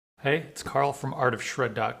Hey, it's Carl from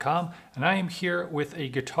artofshred.com, and I am here with a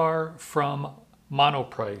guitar from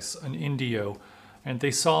Monoprice, an Indio. And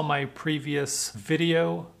they saw my previous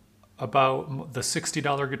video about the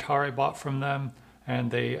 $60 guitar I bought from them,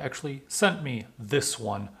 and they actually sent me this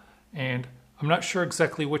one. And I'm not sure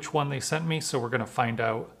exactly which one they sent me, so we're gonna find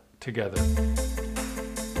out together.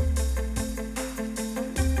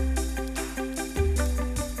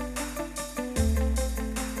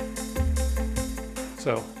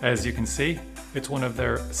 So, as you can see, it's one of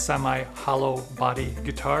their semi-hollow body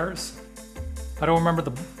guitars. I don't remember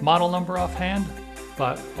the model number offhand,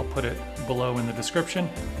 but I'll put it below in the description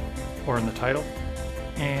or in the title.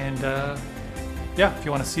 And yeah, if you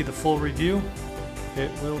want to see the full review, it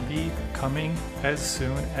will be coming as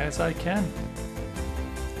soon as I can.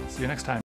 See you next time.